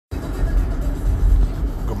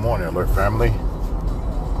morning, Alert Family.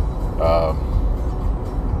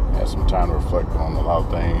 Had some time to reflect on a lot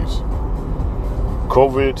of things.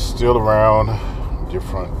 COVID still around,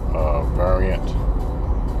 different variant.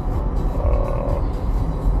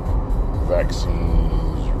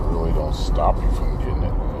 Vaccines really don't stop you from getting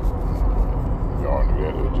it. You already knew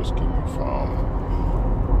that. It'll just keep you from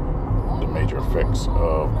the major effects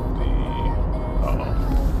of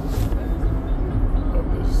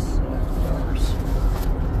this virus.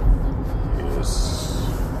 It's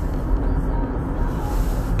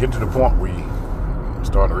getting to the point we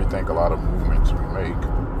starting to rethink a lot of movements we make.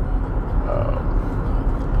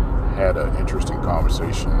 Had an interesting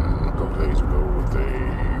conversation a couple days ago with a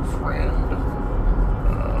friend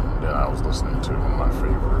that I was listening to, one of my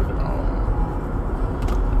favorite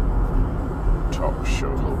talk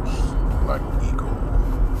show hosts, like Eagle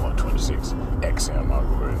 126 XM. I'll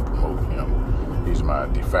go ahead and promote him. He's my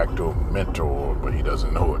de facto mentor, but he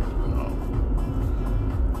doesn't know it.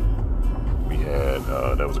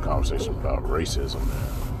 There was a conversation about racism,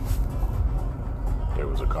 and there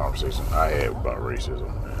was a conversation I had about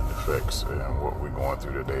racism and effects and what we're going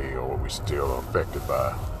through today, or what we still are affected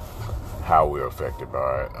by, how we're affected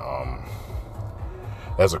by it.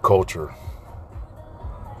 As a culture,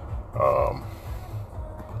 I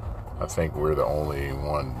think we're the only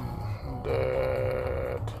one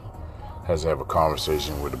that has to have a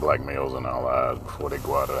conversation with the black males in our lives before they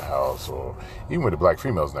go out of the house, or even with the black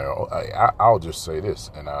females now. I'll just say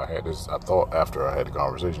this, and I thought after I had the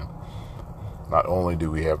conversation, not only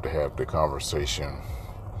do we have to have the conversation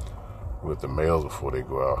with the males before they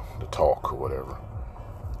go out to talk or whatever,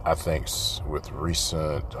 I think with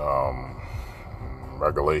recent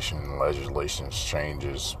legislations,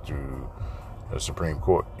 changes through the Supreme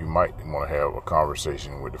Court, you might want to have a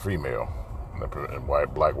conversation with the female,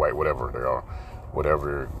 white, black, white, whatever they are,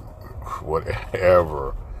 whatever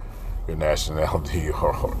your nationality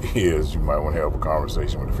is, you might want to have a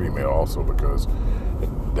conversation with the female also, because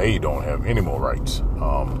they don't have any more rights.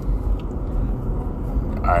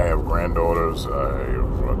 I have granddaughters, I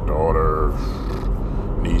have a daughter,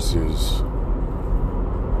 nieces.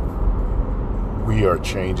 We are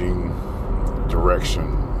changing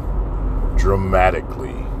direction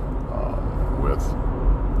dramatically with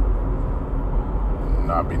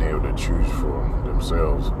not being able to choose for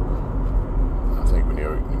themselves. I think we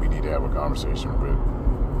need to have a conversation with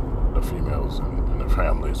the females in the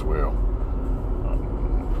family as well.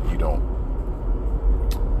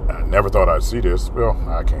 I never thought I'd see this. Well,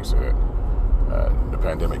 I can't say that. The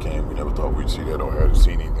pandemic came. We never thought we'd see that or had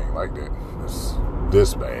seen anything like that. It's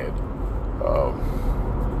this bad.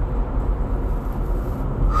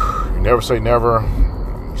 You never say never.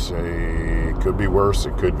 You say it could be worse.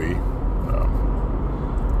 It could be.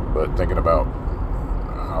 But thinking about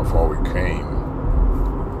how far we came,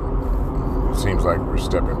 it seems like we're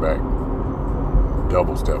stepping back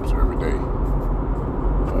double steps every day.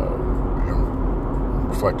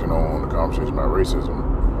 Reflecting on the conversation about racism,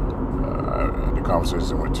 the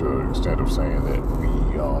conversation went to an extent of saying that we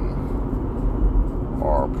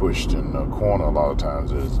are pushed in the corner a lot of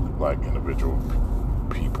times as black individual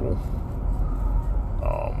people.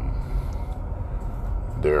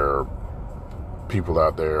 There are people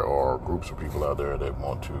out there, or groups of people out there, that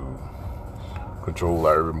want to control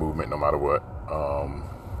our every movement no matter what.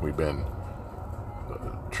 We've been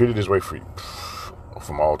treated this way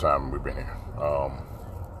from all time we've been here.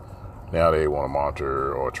 Now they want to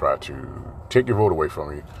monitor or try to take your vote away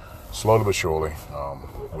from you, slowly but surely,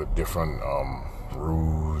 with different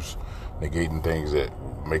rules, negating things that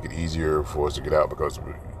make it easier for us to get out, because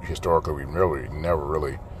historically we've never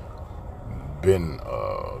really been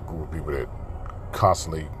a group of people that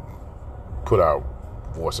constantly put our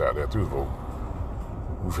voice out there through the vote.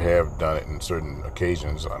 We have done it in certain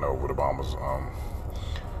occasions. I know with Obama's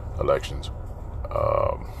elections,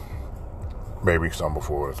 maybe some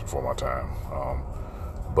before my time,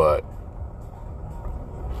 but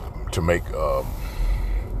to make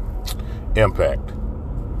impact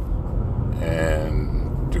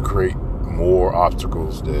and to create more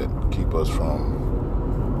obstacles that keep us from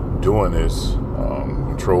doing this,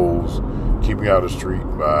 controls, keeping out of the street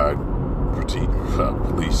by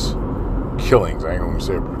police killings. I ain't gonna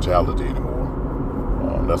say brutality anymore.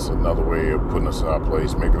 That's another way of putting us in our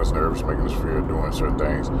place, making us nervous, making us fear doing certain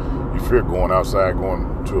things. You fear going outside, going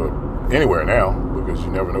to anywhere now, because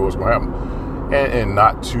you never know what's going to happen. And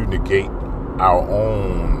not to negate our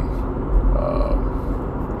own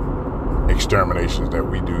exterminations that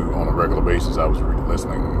we do on a regular basis. I was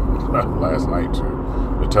listening last night to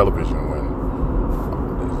the television when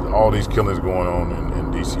all these killings going on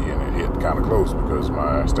in D.C., and it hit kind of close because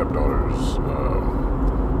my stepdaughter's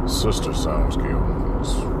sister's son was killed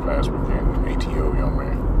this past weekend. An 18-year-old young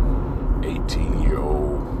man.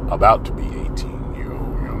 18-year-old, about to be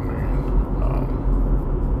 18-year-old young man.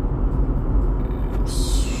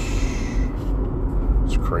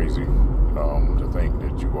 It's crazy to think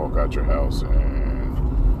that you walk out your house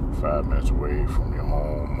and 5 minutes away from your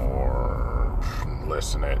home, or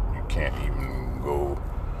less than that, you can't even go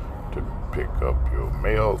to pick up your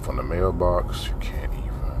mail from the mailbox. You can't even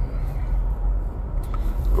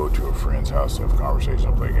go to a friend's house to have a conversation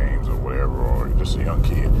or play games or whatever, or you're just a young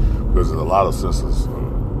kid. Because there's a lot of senseless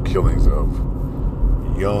killings of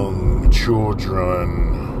young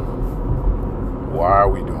children. Why are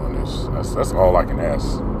we doing this? That's all I can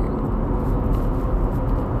ask.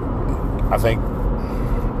 I think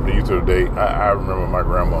the youth of the day, I remember my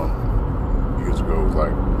grandma years ago was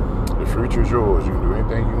like, the future is yours. You can do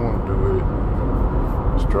anything you want to do with it.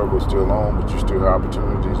 The struggle's still on, but you still have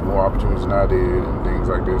opportunities, more opportunities than I did, and things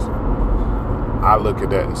like this. I look at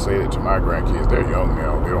that and say that to my grandkids. They're young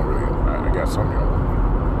now. They don't really, I got some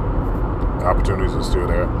young. The opportunities are still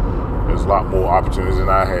there. There's a lot more opportunities than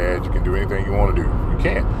I had. You can do anything you want to do. You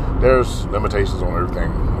can't. There's limitations on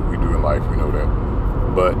everything we do in life. We know that.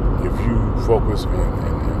 But if you focus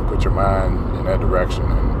and put your mind in that direction,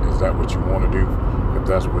 and is that what you want to do? If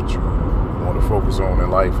that's what you want to focus on in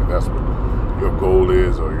life, if that's what your goal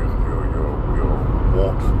is, or your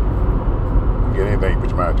want, you get anything you put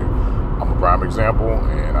your mind to. I'm a prime example,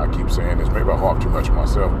 and I keep saying this. Maybe I harp too much on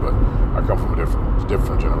myself, but I come from a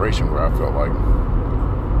different generation where I felt like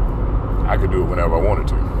I could do it whenever I wanted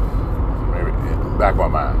to. Maybe in the back of my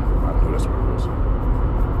mind, I knew that's what it was.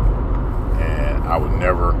 And I would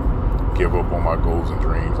never give up on my goals and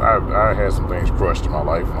dreams. I had some things crushed in my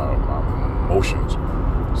life, my emotions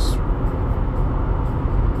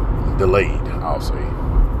delayed, I'll say.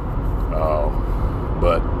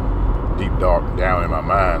 But deep down in my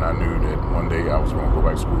mind, I knew that one day I was going to go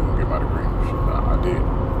back to school and get my degree. I did.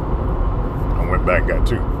 I went back and got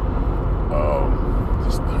two.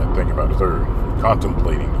 Just thinking about the third,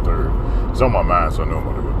 contemplating the third. It's on my mind, so I know I'm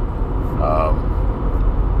going to do it.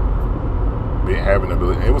 Having the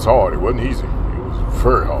ability, it was hard. It wasn't easy. It was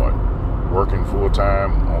very hard. Working full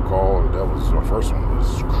time on call, that was the first one.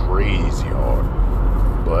 Was crazy hard,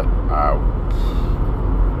 but I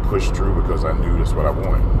pushed through because I knew that's what I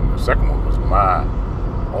wanted. And the second one was my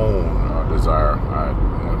own desire. I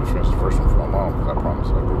wanted to finish the first one for my mom because I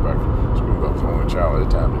promised I'd go back to school. I was the only child at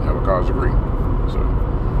the time, didn't have a college degree. So,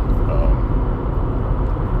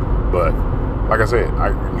 but like I said, I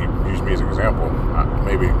use me as an example.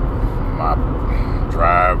 Maybe my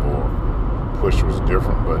drive or push was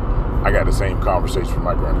different, but I got the same conversation from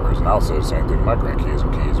my grandparents, and I'll say the same thing to my grandkids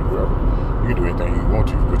and kids and whoever. You can do anything you want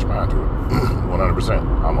to, you put your mind to it. 100%.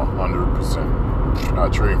 I'm 100%, a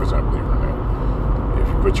trillion percent believer in that. If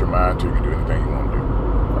you put your mind to it, you can do anything you want to do.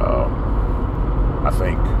 I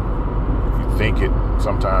think you think it,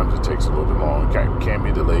 sometimes it takes a little bit long. It can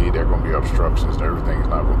be delayed. There are going to be obstructions, and everything is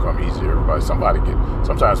not going to come easy to everybody.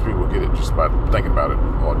 Sometimes people get it just by thinking about it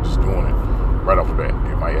or just doing it right off the bat.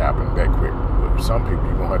 It might happen that quick. But some people,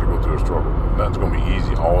 you're going to have to go through a struggle. Nothing's going to be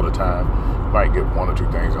easy all the time. You might get one or two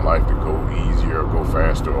things in life that go easier, or go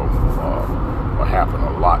faster, or happen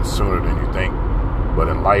a lot sooner than you think. But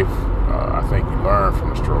in life, I think you learn from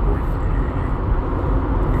the struggle.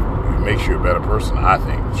 It makes you a better person. I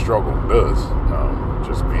think struggle does.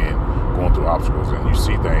 Just going through obstacles, and you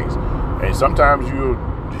see things, and sometimes you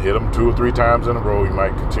hit them 2 or 3 times in a row. You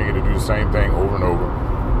might continue to do the same thing over and over,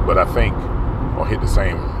 but I think, or hit the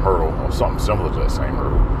same hurdle or something similar to that same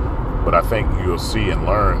hurdle. But I think you'll see and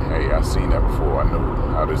learn, hey, I've seen that before. I know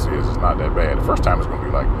how this is. It's not that bad. The first time it's going to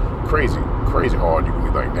be like crazy hard. You can be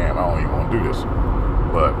like, damn, I don't even want to do this.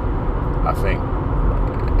 But I think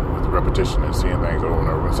with repetition and seeing things over and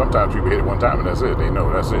over, and sometimes people hit it one time and that's it. They know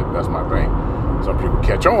that's it. That's my thing. Some people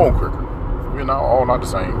catch on quicker. We're all not the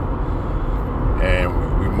same. And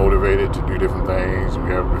we're motivated to do different things. We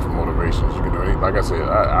have different motivations. You can do anything. Like I said,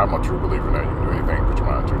 I'm a true believer in that. You can do anything, put your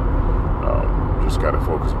mind to. Just got to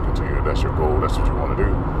focus and continue. That's your goal. That's what you want to do.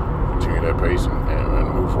 Continue that pace and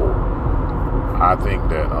move forward. I think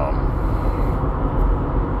that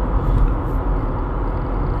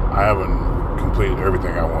I haven't completed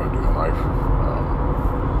everything I want to do in life.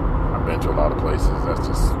 I've been to a lot of places. That's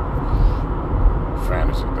just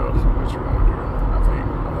fantasy stuff that you want to do. I think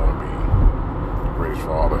I want to be the greatest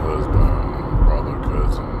father, husband, brother,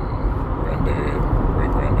 cousin, granddad,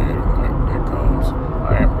 great-granddad, when that comes.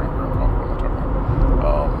 I am great-grandfather, what am I talking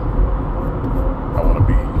about?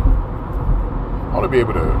 I want to be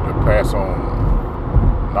able to pass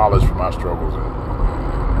on knowledge from my struggles and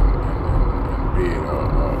be a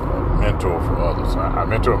mentor for others. I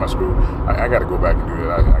mentor in my school. I got to go back and do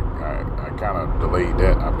that. I kind of delayed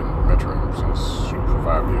that. I've been mentoring since for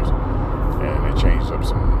 5 years, and they changed up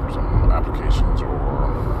some applications or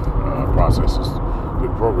processes to the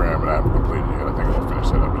program, and I haven't completed it yet. I think I'll finish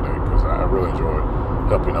that up today because I really enjoy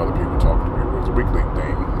helping other people, talking to people. It's a weekly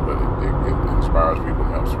thing, but it inspires people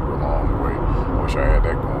and helps people along the way. I wish I had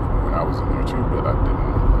that going when I was in there too, but I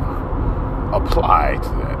didn't apply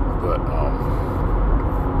to that. But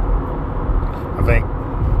I think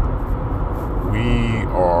we're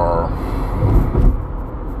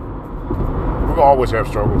gonna always have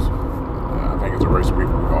struggles. I think it's a race of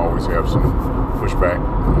people. We're gonna always have some pushback.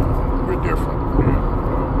 We're different.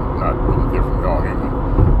 Not really different. We're all human,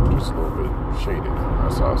 just a little bit shaded.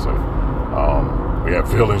 That's how I say. We have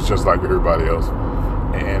feelings just like everybody else.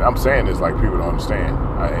 And I'm saying this like people don't understand.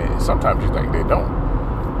 Sometimes you think they don't.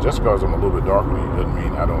 Just because I'm a little bit darker than you doesn't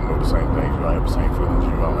mean I don't know the same things. You don't have the same feelings.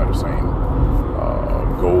 You don't have the same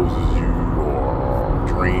goals as you, or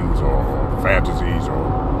dreams, or fantasies,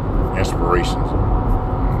 or inspirations.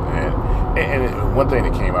 And one thing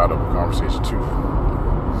that came out of the conversation too,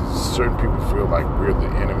 certain people feel like we're the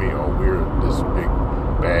enemy, or we're this big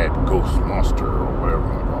bad ghost monster, or whatever you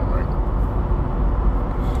want to call them, right?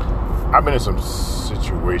 I've been in some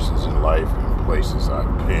situations in life and places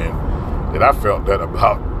I've been that I felt that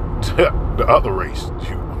about the other race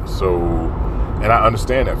too. So, and I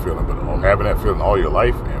understand that feeling, but having that feeling all your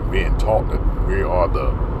life and being taught that we are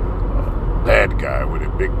the bad guy with a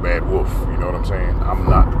big bad wolf, you know what I'm saying? I'm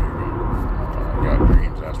not the big bad wolf. I got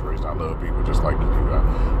dreams, aspirations. I love people just like you do.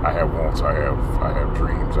 I have wants. I have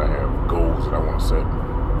dreams. I have goals that I want to set.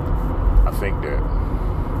 I think that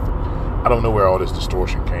I don't know where all this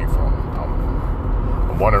distortion came from.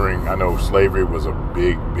 I'm wondering. I know slavery was a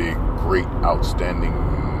big, great, outstanding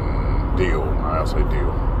deal. I'll say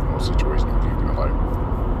deal. Situation we came through in life.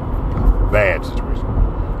 Bad situation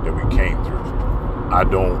that we came through.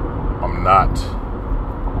 I'm not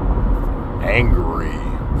angry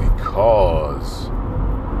because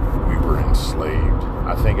we were enslaved.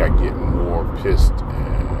 I think I get more pissed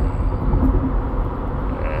and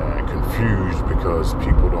confused because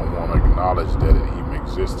people don't want to acknowledge that it even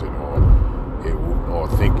existed, or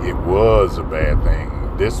think it was a bad thing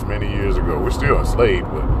this many years ago. We're still enslaved,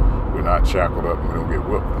 but we're not shackled up and we don't get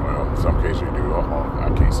whipped. Well, in some cases you do. I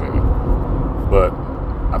can't say that. But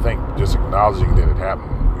I think just acknowledging that it happened,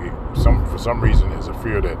 for some reason, there's a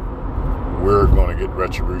fear that we're going to get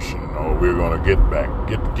retribution, or we're going to get back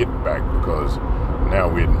because now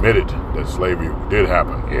we admitted that slavery did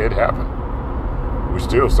happen. Yeah, it happened. We're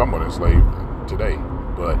still somewhat enslaved today,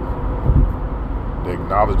 but the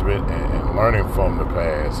acknowledgement and learning from the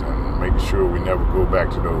past and making sure we never go back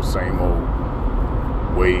to those same old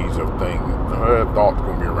ways of thinking. Thoughts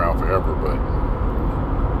going to be around forever, but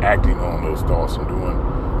acting on those thoughts and doing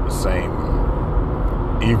the same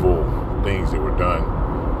evil things that were done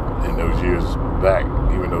in those years back,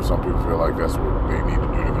 even though some people feel like that's what they need to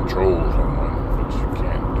do to control someone, but you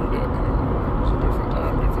can't do that anymore. It's a different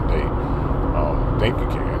time, different day. Think you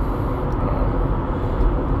can.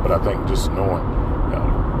 But I think just knowing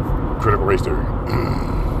critical race theory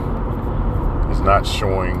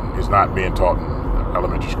is not being taught in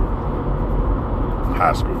elementary school,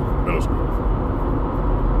 high school, middle school.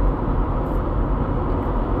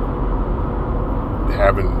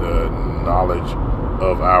 Having the knowledge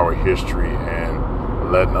of our history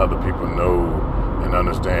and letting other people know and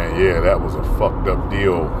understand, yeah, that was a fucked up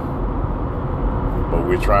deal, but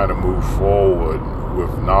we're trying to move forward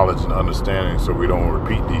with knowledge and understanding so we don't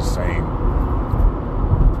repeat these same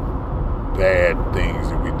bad things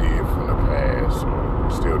that we did from the past, or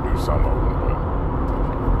we still do some of them, but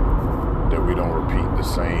that we don't repeat the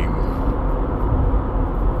same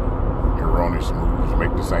erroneous moves,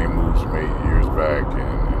 make the same moves made years back,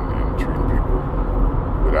 and treating people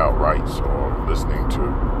without rights, or listening to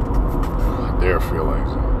their feelings,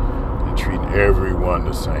 and treating everyone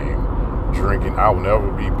the same. Drinking, I will never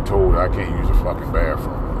be told I can't use a fucking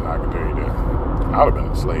bathroom, and I can tell you that. I would have been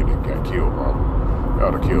enslaved and got killed probably. That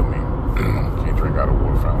would have killed me. Can't drink out of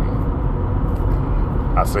water fountain.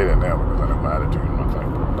 I say that now because I know my attitude and my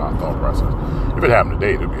thought process. If it happened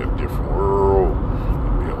today, it'd be a different world.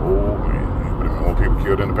 It'd be a whole, it would have been more people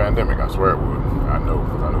killed in the pandemic. I swear it would. I know,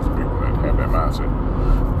 because I know some people that have that mindset.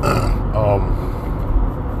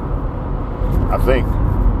 I think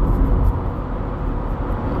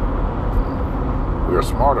we are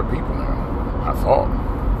smarter people now. I thought.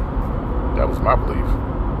 That was my belief.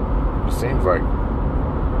 It seems like,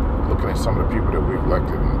 looking at some of the people that we've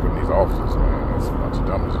elected and put in these offices, man, there's a bunch of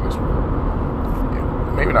dummies in this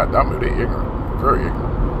world. Maybe not dumb, but they're ignorant. Very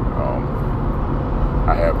ignorant.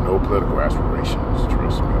 I have no political aspirations,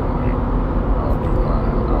 trust me on me. I'll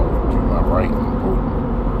do my right and vote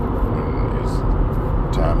when it's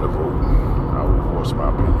time to vote. I will voice my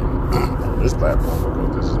opinion on this platform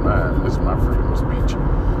because this is mine. This is my freedom of speech.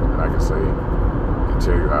 And I can say and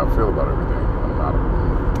tell you how I feel about everything. I'm not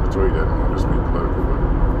I'll tell you that I'm going to speak political, but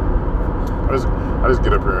I just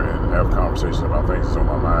get up here and have conversations about things that's on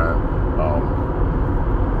my mind.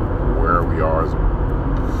 Where we are as a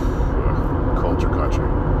culture, country,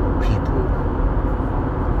 people.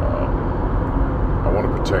 I want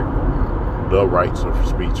to protect the rights of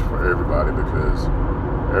speech for everybody because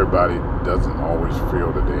everybody doesn't always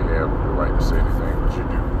feel that they have the right to say anything, but you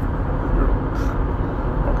do. You're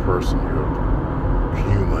a person, you're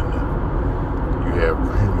human. You have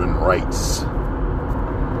human rights.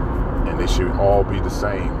 And they should all be the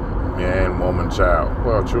same. Man, woman, child.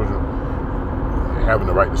 Well, children having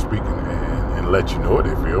the right to speak and let you know what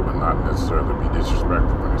they feel, but not necessarily be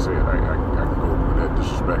disrespectful when they say it. I can go with that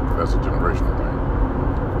disrespect. That's a generational thing.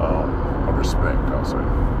 Of respect, I'll say.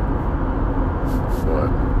 But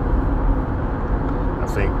I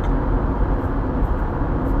think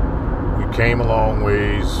we came a long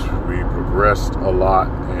ways. We progressed a lot,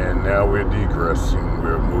 and now we're degressing.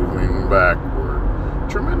 We're moving backward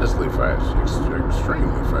tremendously fast,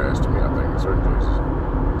 extremely fast to me, I think, in certain cases.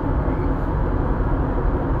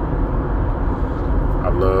 I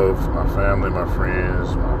love my family, my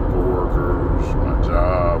friends, my coworkers, my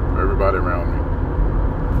job, everybody around me.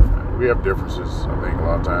 We have differences. I think a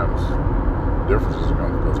lot of times differences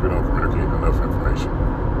come because we don't communicate enough information.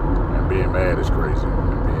 And being mad is crazy.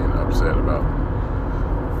 And being upset about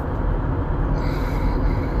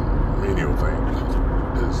menial things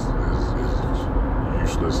is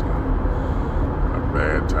useless and a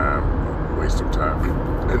bad time, a waste of time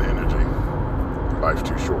and energy. Life's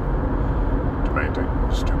too short to maintain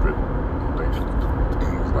stupid things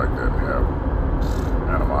like that. We have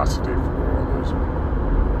animosity for others.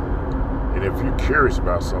 And if you're curious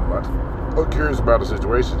about somebody or curious about a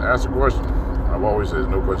situation, ask a question. I've always said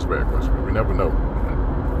no question, bad question. We never know.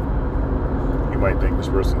 You might think this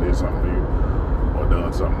person did something to you or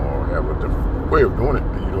done something or have a different way of doing it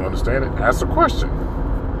and you don't understand it. Ask a question.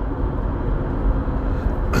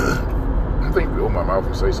 I think we open our mouth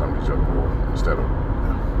and say something to each other more instead of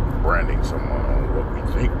branding someone on what we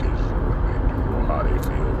think is what they do or how they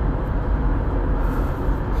feel.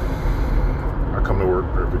 I come to work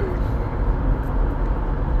every day.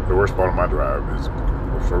 The worst part of my drive is,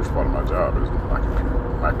 the first part of my job is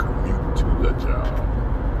my commute to the job.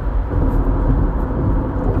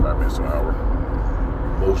 45 minutes to an hour.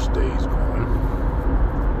 Most days going.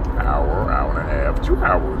 Hour and a half, 2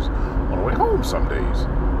 hours on the way home some days.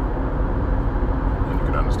 And you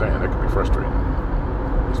can understand that can be frustrating.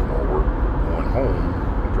 It's more work going home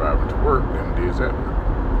and driving to work than it is at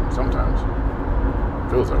work. Sometimes. It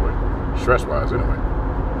feels that way. Stress-wise anyway.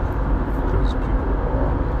 Because people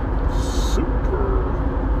are super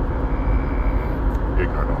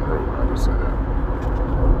ignorant on the road. I'll just say that.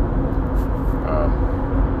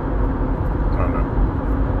 I don't know.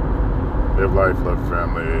 Live life, love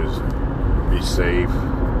families, be safe,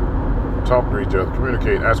 talk to each other,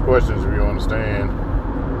 communicate, ask questions if you understand.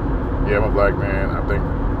 Yeah, I'm a black man. I think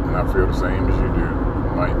and I feel the same as you do.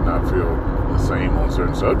 I might not feel the same on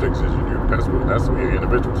certain subjects as you do. That's what we're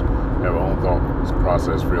individuals. Have our own thought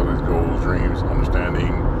process, feelings, goals, dreams, understanding,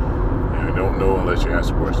 and you don't know unless you ask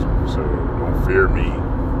a question. So don't fear me.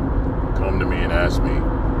 Come to me and ask me,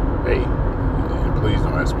 hey, please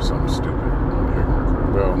don't ask me something stupid.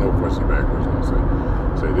 Well, no question, bad question.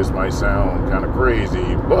 I'll say this might sound kind of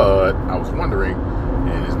crazy, but I was wondering,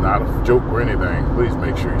 and it's not a joke or anything. Please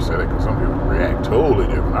make sure you say that because some people react totally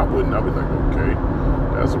different. I wouldn't. I'd be like, okay,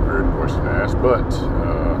 that's a weird question to ask, but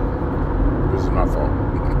this is my thought.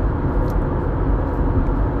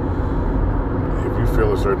 If you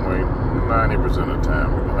feel a certain way, 90% of the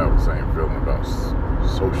time we're gonna have the same feeling about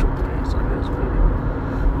social things, I guess, maybe.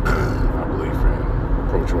 I believe in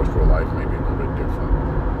pro-choice, pro-life, maybe a little bit different.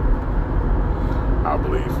 I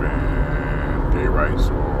believe in gay rights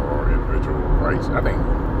or individual rights. I think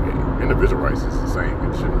individual rights is the same.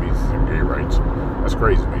 It shouldn't be gay rights. That's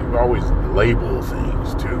crazy. You always label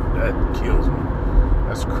things too. That kills me.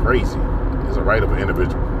 That's crazy. It's a right of an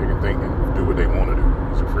individual. They can think and do what they want to do.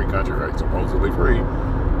 It's a free country, right? Supposedly free.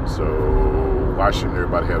 So why shouldn't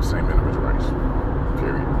everybody have the same individual rights?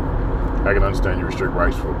 Period. I can understand you restrict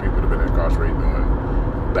rights for people that have been incarcerated doing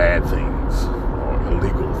bad things or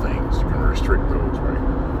illegal things. You can restrict those,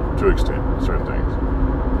 right? To an extent, certain things.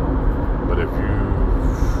 But if you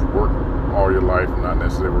work all your life, not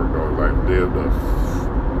necessarily worked all your life, lived a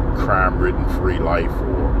crime-ridden free life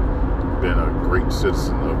or been a great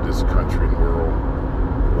citizen of this country and world,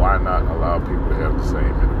 why not allow people to have the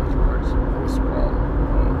same individual rights? What's the problem?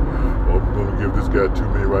 We're going to give this guy too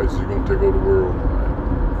many rights, he's going to take over the world.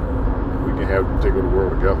 We can take over the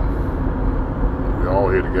world together. We're all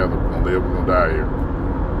here together. We're going to live, we're going to die here.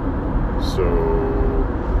 So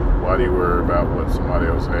why do you worry about what somebody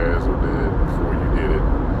else has or did before you did it?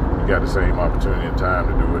 You got the same opportunity and time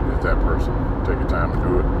to do it as that person. Take your time to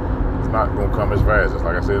do it. It's not going to come as fast. It's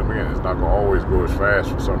like I said in the beginning, it's not going to always go as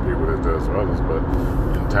fast for some people as it does for others, but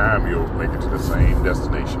in time you'll make it to the same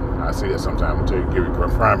destination. I see that sometimes. I'll give you a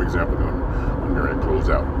prime example. I'm going to close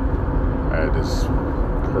out. I had this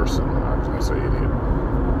person, I was going to say idiot,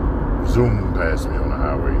 zoomed past me on the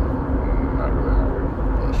highway, not really a highway,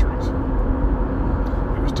 on the streets.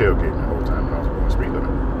 He was tailgating the whole time and I was going speed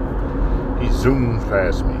limit. He zoomed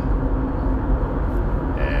past me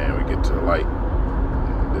and we get to the light.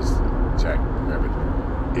 This jackrabbit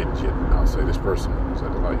idiot, I'll say this person was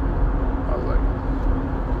at the light. I was like,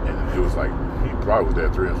 and it was like, he probably was there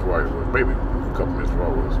 3 minutes before I was, maybe a couple minutes before I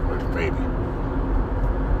was, maybe.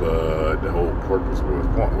 But the whole purpose was,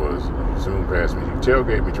 point was, he zoomed past me, he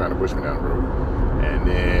tailgated me trying to push me down the road, and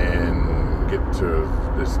then get to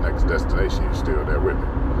this next destination, you're still there with me.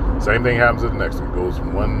 Same thing happens at the next one. It goes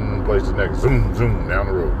from one place to the next, zoom, zoom, down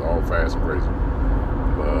the road, all fast and crazy.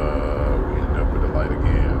 But we end up at the light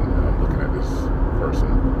again, and I'm looking at this person,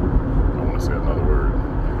 I want to say another word,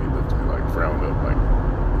 and he looked at me like, frowned up, like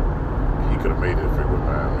he could have made it if it wasn't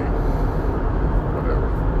behind me. Whatever.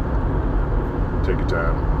 Take your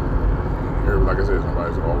time. Here, like I said,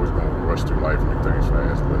 somebody's always going to rush through life and make things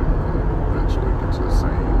fast, but eventually get to the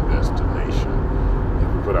same destination. If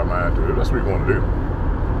we put our mind to it, that's what we want to do.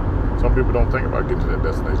 Some people don't think about getting to that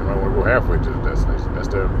destination. They want to go halfway to the destination. That's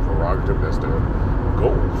their prerogative. That's their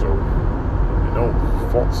goal. So you don't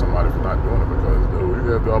fault somebody for not doing it because you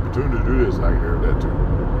have the opportunity to do this. And I hear that too.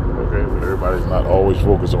 Okay, but everybody's not always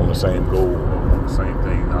focused on the same goal or on the same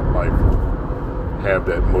thing, not life. Have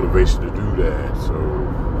that motivation to do that. So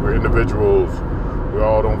we're individuals. We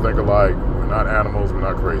all don't think alike. We're not animals. We're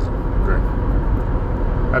not crazy. Okay.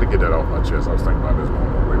 I had to get that off my chest. I was thinking about this one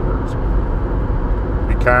on the way to work. So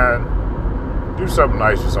be kind. Do something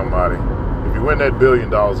nice for somebody. If you win that $1 billion,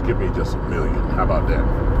 give me just $1 million. How about that?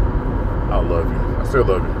 I'll love you. I still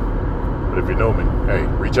love you. But if you know me, hey,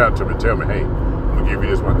 reach out to me. Tell me, hey, I'm going to give you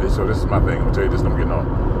this one. So this is my thing. I'm going to tell you this. I'm getting on.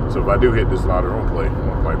 So if I do hit this lottery, I'm going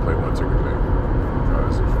to play one ticket today.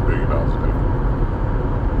 This is $1 billion a day.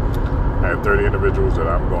 I have 30 individuals that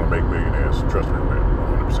I'm going to make millionaires. Trust me, man,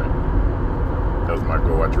 100%. That was my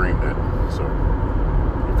goal. I dreamed that. So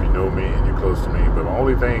if you know me and you're close to me, but the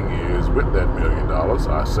only thing is with that $1 million,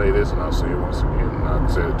 I say this and I'll say it once again, and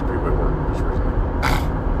I've said it to people at work just recently.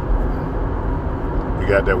 You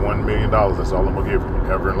got that $1 million, that's all I'm going to give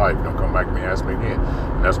you ever in life. Don't come back to me and ask me again.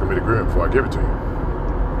 And that's going to be the agreement before I give it to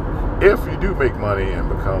you. If you do make money and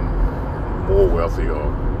become more wealthy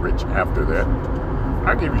or rich after that,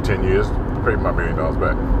 I'll give you 10 years to pay my $1 million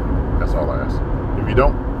back. That's all I ask. If you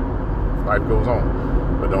don't, life goes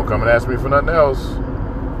on. But don't come and ask me for nothing else.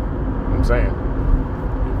 I'm saying, if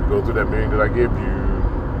you go through that $1 million that I give you,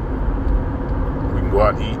 we can go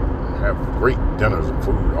out and eat and have great dinners and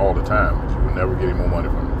food all the time, but you will never get any more money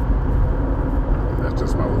from me. That's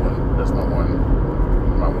just my one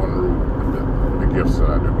rule with the gifts that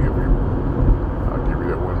I do give you. I'll give you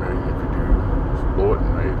that $1 million. If you do blow it,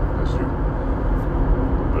 and hey, that's you.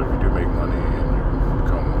 But if you do make money and you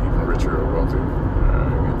become even richer or wealthy,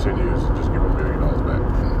 in 10 years, just give $1 million back.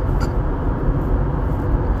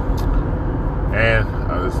 And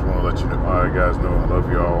I just want to let you know, all right, guys, know I love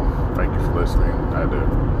y'all. Thank you for listening. I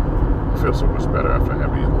feel so much better after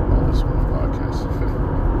having these little moments on the podcast.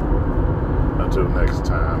 Until next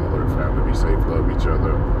time, alert family, be safe, love each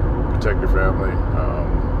other, protect your family.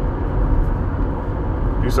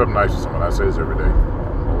 Do something nice for someone. I say this every day.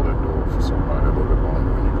 Hold that door for somebody a little bit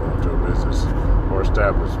longer when you go into a business or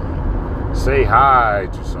establishment. Say hi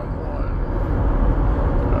to someone.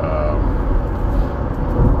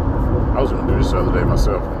 I was going to do this the other day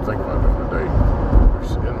myself. I'm thinking about doing it today.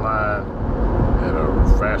 We're in line at a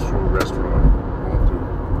fast food restaurant. Going through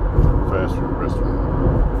a fast food restaurant.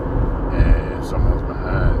 And someone's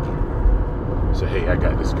behind you. Say, hey, I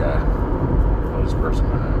got this guy. Or this person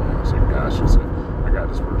behind me. I say, gosh, I said, I got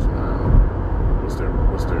this person behind me. What's their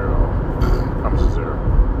how much is their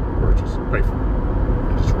purchase? Pay for it.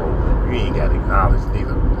 And just roll. You ain't got to acknowledge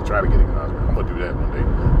neither. To try to get acknowledgement. I'm going to do that one day.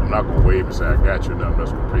 I'm not going to wave and say, I got you. No, I'm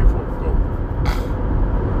just going to pay for it. Go.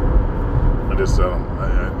 I just tell them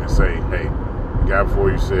and say, hey, the guy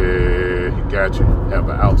before you said he got you. Have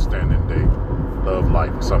an outstanding day. Love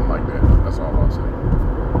life or something like that. That's all I'll say.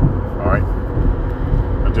 All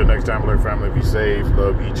right. Until next time, Alert family, be safe,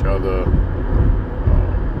 love each other.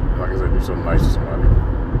 Like I said, do something nice to somebody.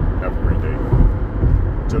 Have a great day.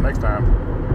 Until next time.